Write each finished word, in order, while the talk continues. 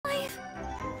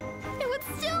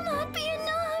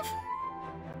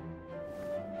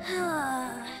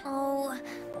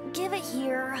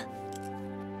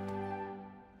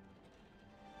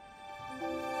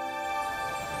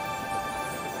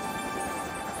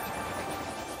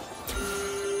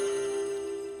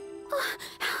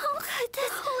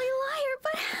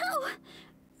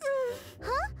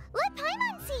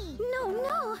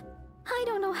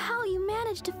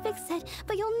managed to fix it,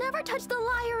 but you'll never touch the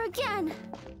lyre again.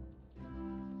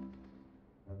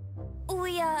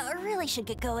 We, really should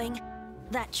get going.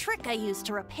 That trick I used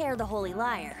to repair the holy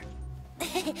lyre.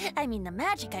 I mean, the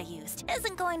magic I used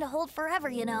isn't going to hold forever,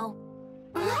 you know.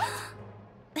 What?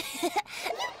 You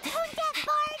tone deaf,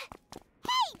 Bard!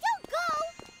 Hey, don't go!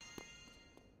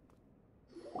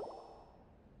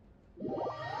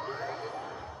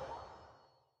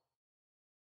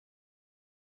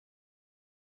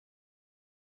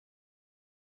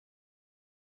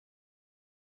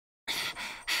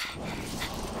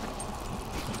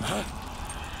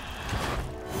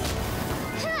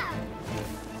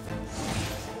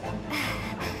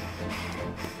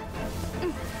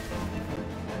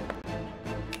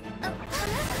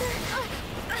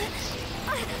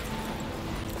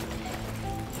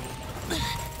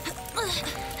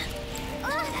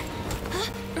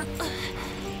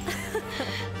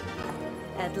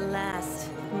 At last,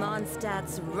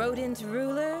 Mondstadt's rodent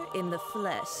ruler in the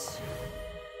flesh.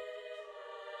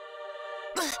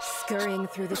 Scurrying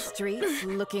through the streets,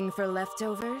 looking for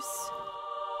leftovers?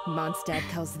 Mondstadt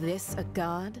calls this a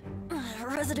god?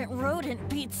 Resident rodent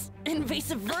beats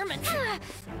invasive vermin.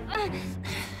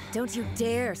 Don't you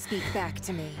dare speak back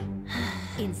to me,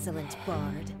 insolent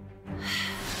bard.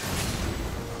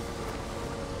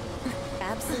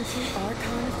 Absentee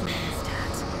Archon of Mondstadt.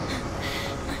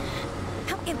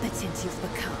 How impotent you've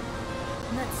become.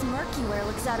 That smirk you wear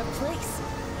looks out of place.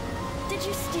 Did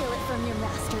you steal it from your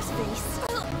master's face?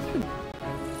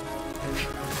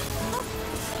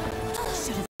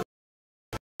 Should have.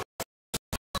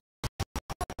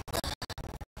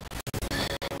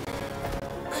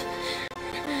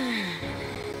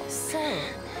 So,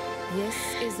 this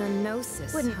is a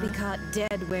Gnosis. Wouldn't be caught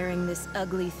dead wearing this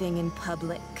ugly thing in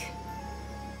public.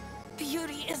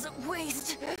 Beauty isn't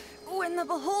waste when the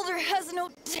beholder has no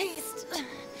taste.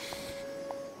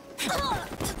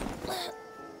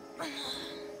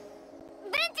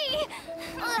 Venti!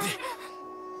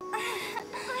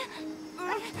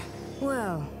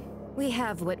 Well, we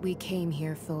have what we came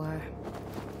here for.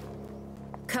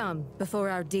 Come, before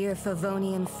our dear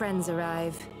Favonian friends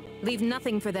arrive. Leave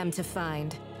nothing for them to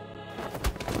find.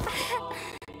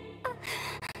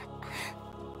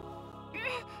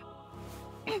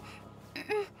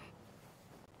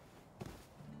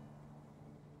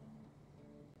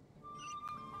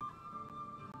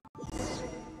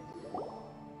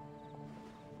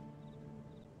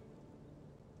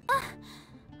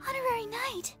 Honorary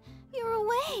Knight, you're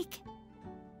awake.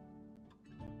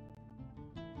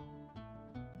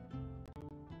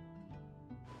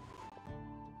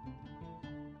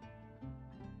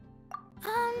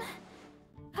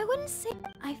 I wouldn't say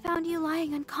I found you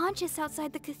lying unconscious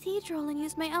outside the cathedral and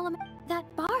used my element.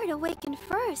 That bard awakened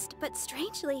first, but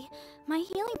strangely, my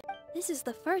healing... This is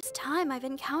the first time I've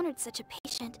encountered such a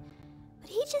patient. But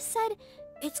he just said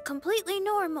it's completely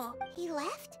normal. He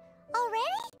left?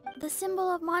 Already? The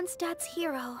symbol of Mondstadt's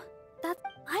hero.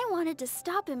 I wanted to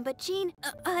stop him, but Jean...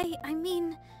 I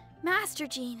mean, Master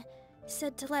Jean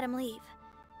said to let him leave.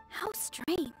 How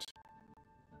strange.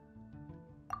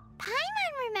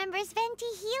 Paimon remembers Venti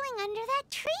healing under that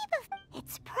tree before.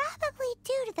 It's probably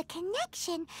due to the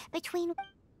connection between...